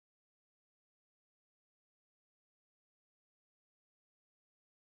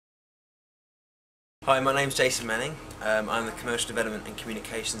Hi, my name's Jason Manning. I'm the Commercial Development and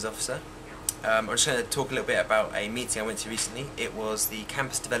Communications Officer. I'm just going to talk a little bit about a meeting I went to recently. It was the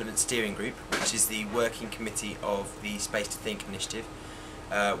Campus Development Steering Group, which is the working committee of the Space to Think initiative,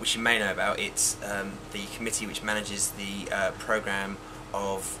 which you may know about. It's the committee which manages the programme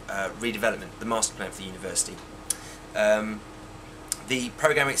of redevelopment, the master plan for the university. The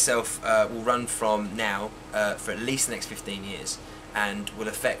programme itself will run from now for at least the next 15 years. And will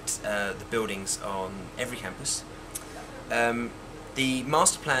affect the buildings on every campus. The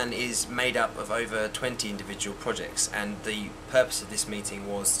master plan is made up of over 20 individual projects, and the purpose of this meeting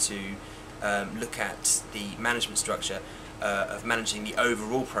was to look at the management structure of managing the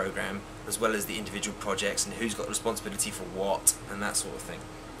overall programme as well as the individual projects and who's got responsibility for what and that sort of thing.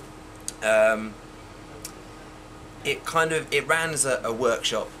 It ran as a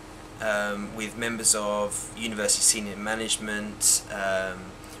workshop with members of university senior management,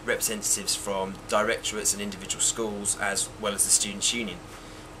 representatives from directorates and individual schools, as well as the Students' Union.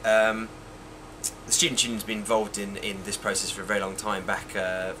 The Students' Union has been involved in this process for a very long time, back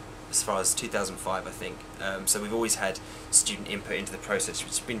as far as 2005 I think, so we've always had student input into the process,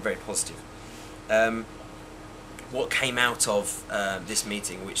 which has been very positive. What came out of this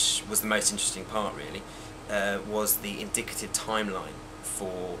meeting, which was the most interesting part really, was the indicative timeline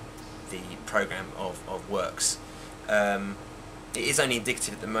for the programme of works. It is only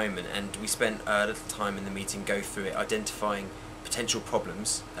indicative at the moment, and we spent a little time in the meeting go through it, identifying potential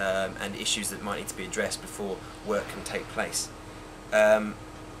problems and issues that might need to be addressed before work can take place. Other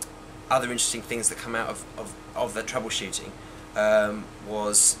interesting things that come out of the troubleshooting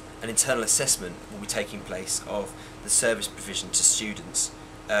was an internal assessment will be taking place of the service provision to students,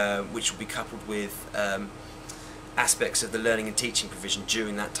 which will be coupled with aspects of the learning and teaching provision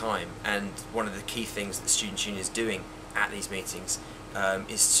during that time. And one of the key things that the Students' Union is doing at these meetings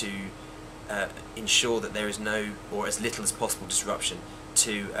is to ensure that there is no, or as little as possible, disruption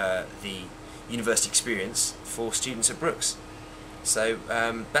to the university experience for students at Brookes. So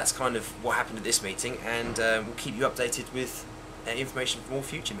that's kind of what happened at this meeting, and we'll keep you updated with information from all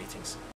future meetings.